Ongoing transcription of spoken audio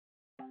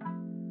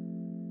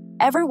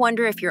ever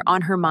wonder if you're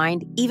on her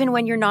mind even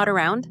when you're not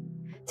around?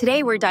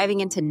 Today, we're diving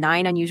into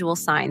 9 unusual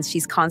signs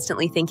she's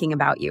constantly thinking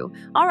about you.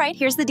 All right,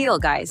 here's the deal,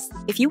 guys.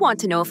 If you want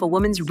to know if a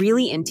woman's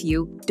really into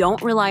you,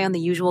 don't rely on the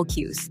usual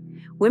cues.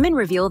 Women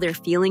reveal their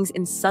feelings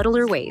in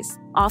subtler ways,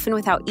 often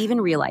without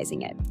even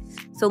realizing it.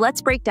 So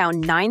let's break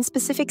down 9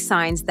 specific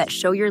signs that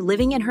show you're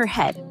living in her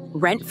head,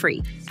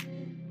 rent-free.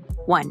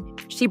 1.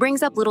 She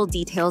brings up little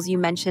details you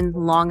mentioned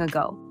long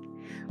ago.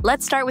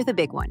 Let's start with a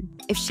big one.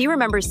 If she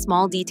remembers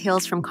small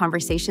details from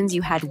conversations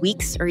you had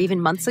weeks or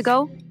even months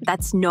ago,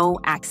 that's no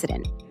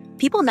accident.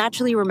 People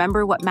naturally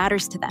remember what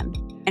matters to them,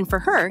 and for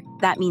her,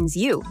 that means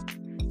you.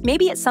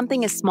 Maybe it's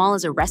something as small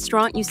as a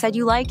restaurant you said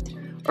you liked,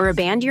 or a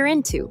band you're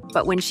into,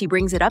 but when she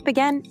brings it up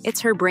again,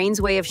 it's her brain's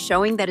way of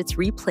showing that it's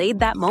replayed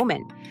that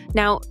moment.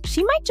 Now,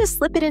 she might just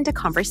slip it into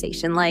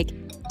conversation like,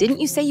 "Didn't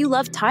you say you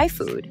love Thai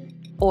food?"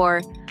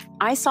 Or,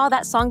 "I saw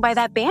that song by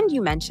that band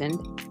you mentioned."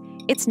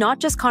 It's not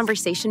just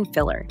conversation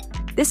filler.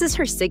 This is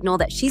her signal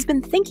that she's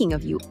been thinking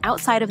of you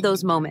outside of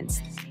those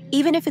moments,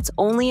 even if it's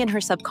only in her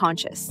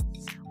subconscious.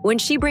 When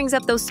she brings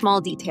up those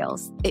small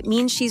details, it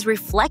means she's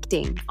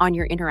reflecting on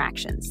your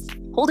interactions,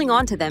 holding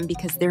on to them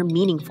because they're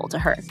meaningful to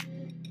her.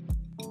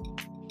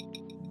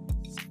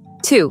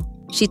 2.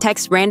 She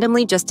texts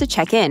randomly just to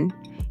check in.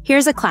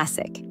 Here's a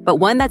classic, but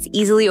one that's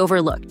easily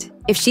overlooked.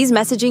 If she's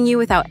messaging you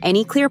without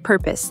any clear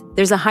purpose,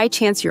 there's a high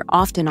chance you're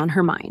often on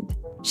her mind.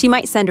 She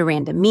might send a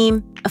random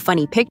meme, a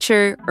funny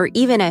picture, or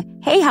even a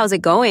 "hey, how's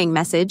it going"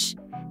 message.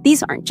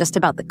 These aren't just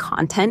about the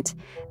content.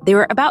 They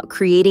are about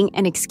creating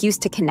an excuse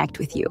to connect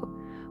with you.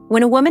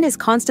 When a woman is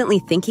constantly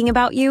thinking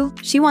about you,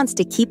 she wants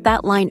to keep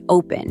that line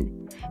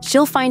open.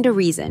 She'll find a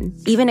reason,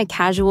 even a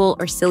casual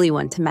or silly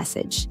one, to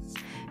message.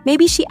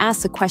 Maybe she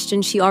asks a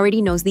question she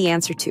already knows the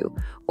answer to,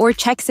 or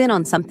checks in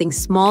on something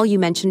small you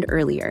mentioned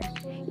earlier.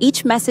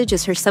 Each message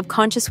is her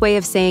subconscious way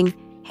of saying,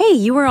 "Hey,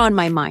 you were on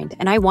my mind,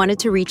 and I wanted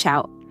to reach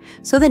out."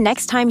 So the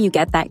next time you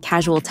get that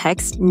casual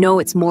text, know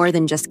it's more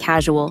than just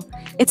casual.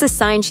 It's a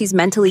sign she's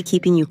mentally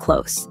keeping you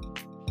close.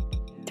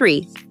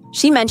 3.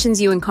 She mentions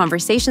you in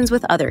conversations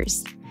with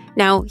others.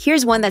 Now,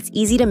 here's one that's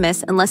easy to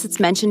miss unless it's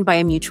mentioned by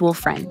a mutual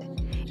friend.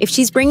 If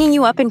she's bringing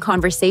you up in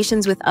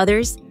conversations with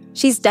others,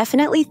 she's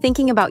definitely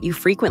thinking about you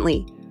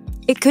frequently.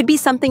 It could be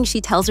something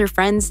she tells her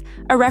friends,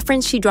 a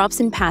reference she drops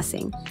in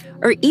passing,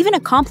 or even a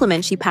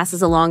compliment she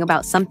passes along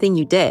about something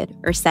you did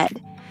or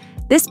said.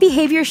 This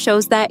behavior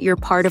shows that you're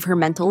part of her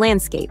mental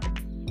landscape.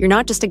 You're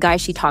not just a guy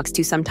she talks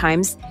to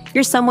sometimes,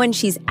 you're someone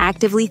she's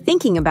actively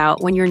thinking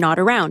about when you're not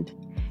around.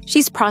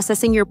 She's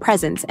processing your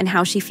presence and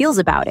how she feels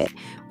about it,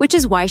 which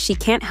is why she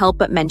can't help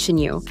but mention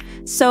you.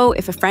 So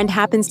if a friend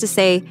happens to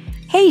say,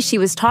 "Hey, she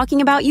was talking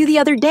about you the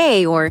other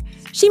day," or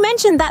 "She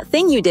mentioned that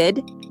thing you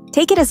did,"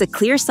 take it as a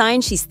clear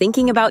sign she's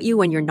thinking about you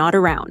when you're not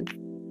around.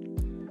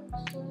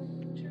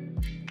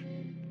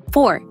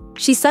 4.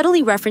 She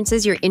subtly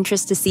references your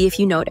interests to see if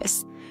you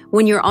notice.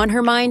 When you're on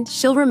her mind,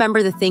 she'll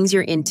remember the things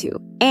you're into.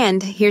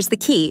 And here's the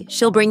key,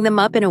 she'll bring them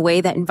up in a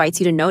way that invites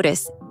you to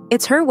notice.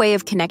 It's her way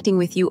of connecting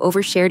with you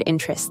over shared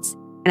interests.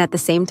 And at the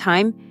same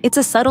time, it's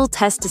a subtle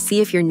test to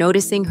see if you're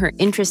noticing her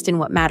interest in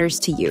what matters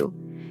to you.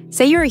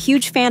 Say you're a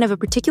huge fan of a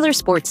particular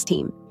sports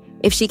team.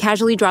 If she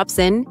casually drops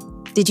in,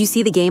 "Did you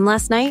see the game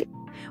last night?"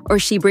 or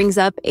she brings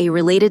up a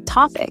related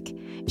topic,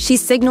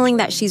 she's signaling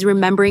that she's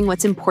remembering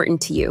what's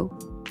important to you.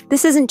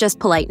 This isn't just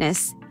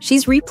politeness.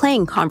 She's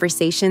replaying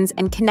conversations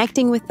and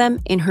connecting with them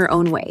in her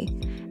own way.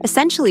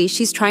 Essentially,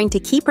 she's trying to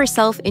keep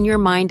herself in your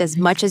mind as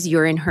much as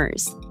you're in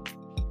hers.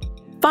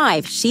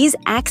 5. She's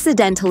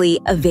accidentally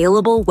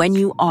available when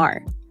you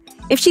are.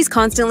 If she's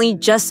constantly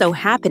just so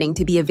happening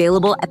to be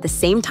available at the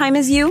same time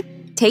as you,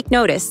 take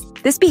notice.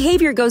 This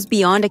behavior goes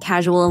beyond a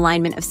casual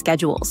alignment of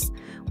schedules.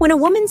 When a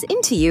woman's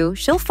into you,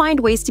 she'll find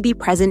ways to be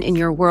present in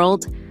your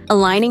world,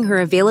 aligning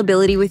her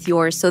availability with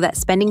yours so that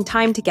spending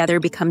time together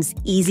becomes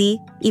easy,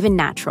 even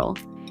natural.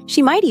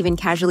 She might even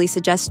casually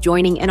suggest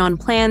joining in on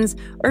plans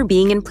or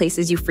being in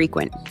places you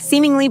frequent,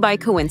 seemingly by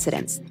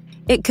coincidence.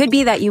 It could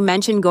be that you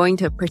mentioned going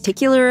to a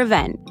particular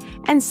event,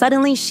 and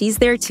suddenly she's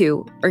there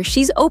too, or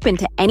she's open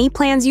to any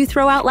plans you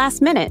throw out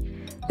last minute.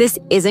 This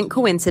isn't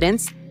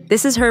coincidence.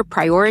 This is her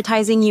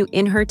prioritizing you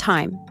in her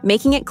time,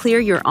 making it clear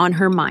you're on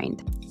her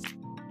mind.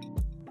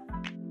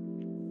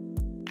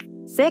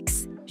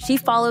 6. She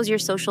follows your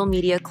social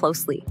media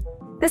closely.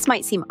 This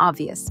might seem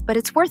obvious, but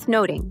it's worth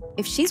noting.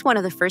 If she's one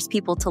of the first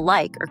people to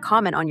like or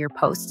comment on your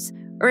posts,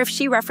 or if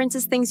she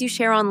references things you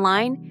share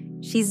online,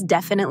 she's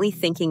definitely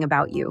thinking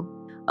about you.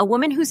 A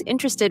woman who's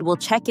interested will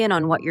check in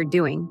on what you're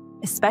doing,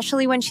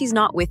 especially when she's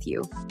not with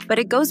you. But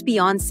it goes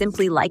beyond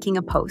simply liking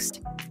a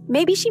post.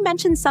 Maybe she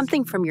mentions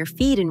something from your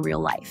feed in real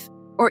life,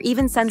 or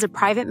even sends a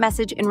private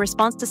message in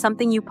response to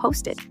something you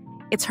posted.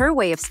 It's her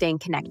way of staying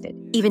connected,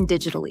 even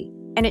digitally.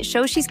 And it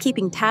shows she's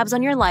keeping tabs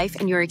on your life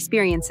and your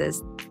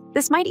experiences.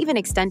 This might even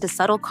extend to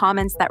subtle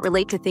comments that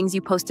relate to things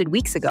you posted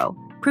weeks ago,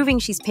 proving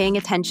she's paying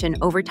attention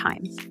over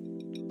time.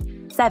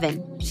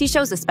 7. She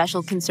shows a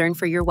special concern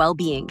for your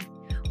well-being.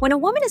 When a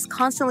woman is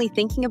constantly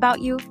thinking about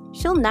you,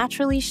 she'll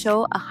naturally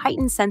show a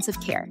heightened sense of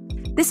care.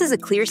 This is a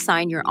clear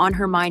sign you're on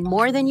her mind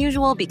more than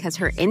usual because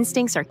her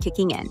instincts are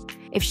kicking in.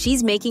 If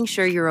she's making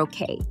sure you're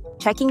okay,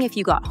 checking if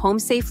you got home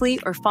safely,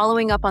 or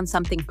following up on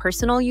something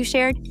personal you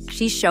shared,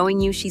 she's showing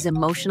you she's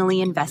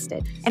emotionally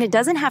invested. And it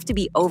doesn't have to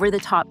be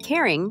over-the-top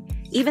caring.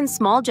 Even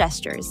small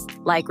gestures,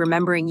 like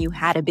remembering you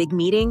had a big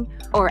meeting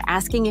or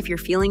asking if you're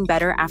feeling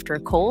better after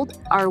a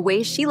cold, are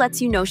ways she lets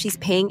you know she's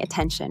paying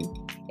attention.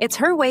 It's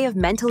her way of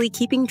mentally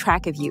keeping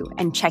track of you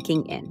and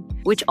checking in,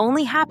 which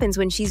only happens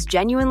when she's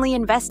genuinely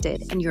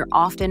invested and you're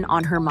often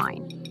on her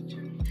mind.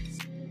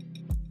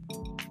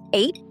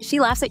 8. She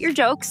laughs at your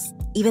jokes,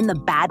 even the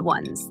bad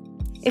ones.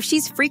 If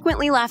she's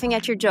frequently laughing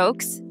at your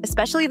jokes,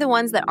 especially the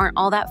ones that aren't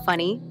all that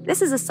funny,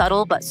 this is a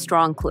subtle but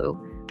strong clue.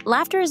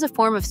 Laughter is a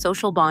form of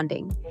social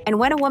bonding, and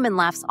when a woman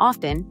laughs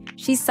often,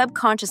 she's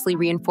subconsciously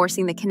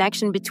reinforcing the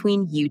connection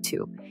between you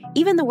two.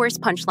 Even the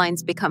worst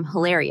punchlines become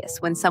hilarious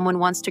when someone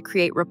wants to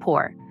create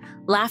rapport.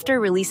 Laughter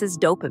releases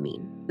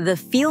dopamine, the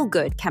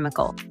feel-good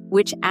chemical,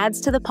 which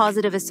adds to the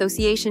positive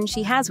association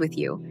she has with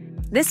you.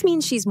 This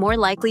means she's more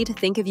likely to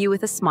think of you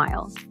with a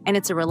smile, and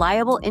it's a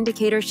reliable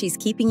indicator she's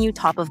keeping you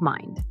top of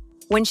mind.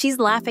 When she's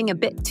laughing a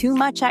bit too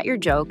much at your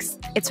jokes,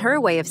 it's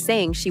her way of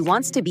saying she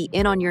wants to be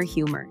in on your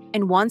humor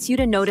and wants you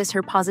to notice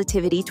her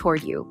positivity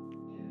toward you.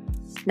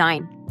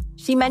 9.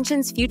 She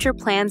mentions future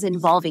plans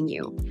involving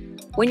you.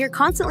 When you're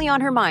constantly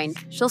on her mind,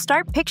 she'll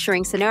start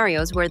picturing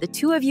scenarios where the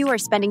two of you are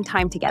spending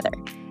time together.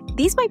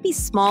 These might be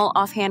small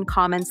offhand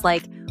comments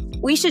like,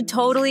 "We should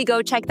totally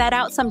go check that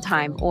out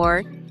sometime,"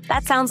 or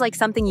 "That sounds like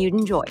something you'd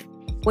enjoy."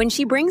 When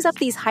she brings up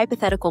these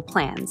hypothetical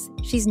plans,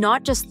 she's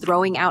not just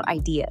throwing out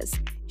ideas.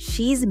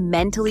 She's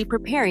mentally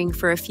preparing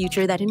for a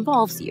future that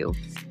involves you.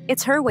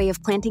 It's her way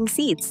of planting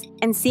seeds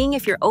and seeing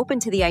if you're open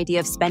to the idea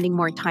of spending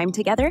more time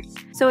together.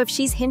 So if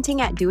she's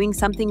hinting at doing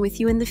something with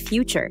you in the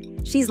future,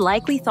 she's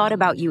likely thought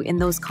about you in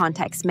those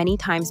contexts many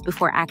times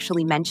before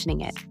actually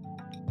mentioning it.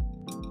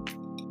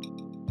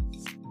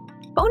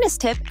 Bonus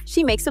tip,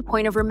 she makes a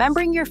point of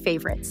remembering your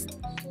favorites.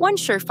 One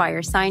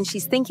surefire sign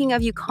she's thinking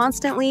of you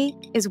constantly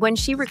is when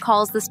she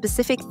recalls the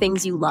specific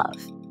things you love.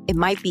 It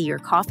might be your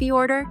coffee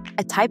order,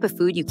 a type of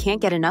food you can't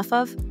get enough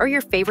of, or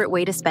your favorite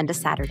way to spend a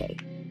Saturday.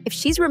 If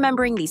she's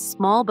remembering these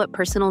small but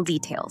personal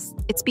details,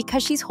 it's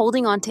because she's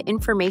holding on to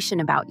information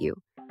about you.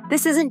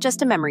 This isn't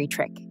just a memory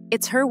trick.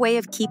 It's her way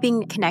of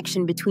keeping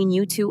connection between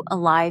you two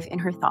alive in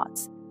her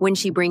thoughts. When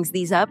she brings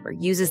these up or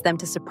uses them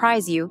to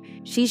surprise you,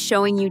 she's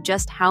showing you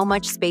just how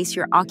much space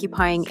you're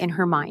occupying in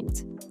her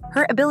mind.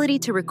 Her ability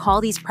to recall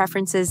these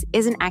preferences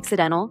isn't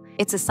accidental.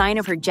 It's a sign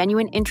of her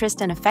genuine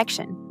interest and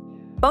affection.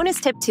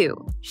 Bonus tip 2,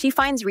 she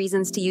finds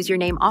reasons to use your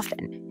name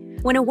often.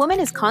 When a woman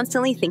is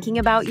constantly thinking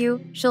about you,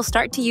 she'll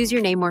start to use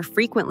your name more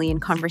frequently in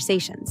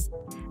conversations.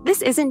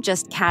 This isn't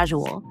just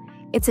casual.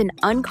 It's an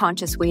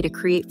unconscious way to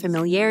create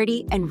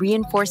familiarity and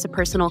reinforce a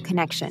personal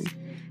connection.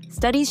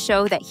 Studies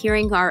show that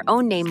hearing our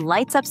own name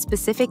lights up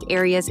specific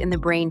areas in the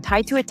brain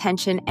tied to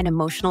attention and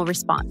emotional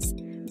response.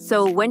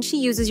 So when she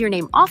uses your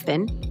name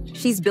often,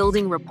 she's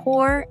building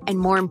rapport and,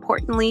 more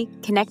importantly,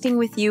 connecting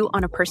with you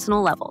on a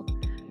personal level.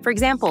 For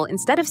example,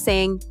 instead of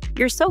saying,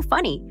 "You're so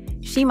funny,"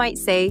 she might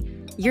say,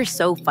 "You're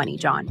so funny,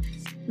 John."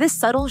 This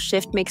subtle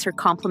shift makes her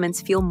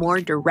compliments feel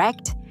more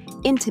direct,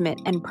 intimate,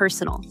 and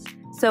personal.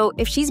 So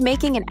if she's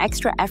making an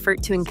extra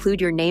effort to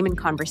include your name in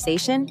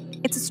conversation,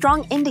 it's a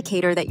strong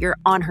indicator that you're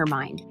on her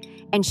mind,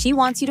 and she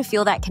wants you to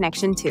feel that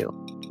connection too.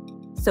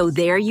 So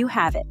there you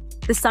have it,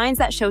 the signs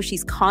that show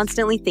she's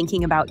constantly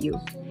thinking about you.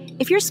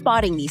 If you're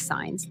spotting these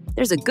signs,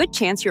 there's a good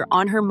chance you're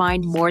on her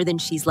mind more than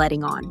she's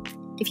letting on.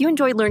 If you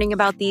enjoyed learning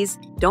about these,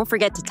 don't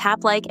forget to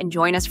tap like and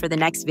join us for the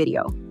next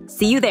video.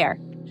 See you there!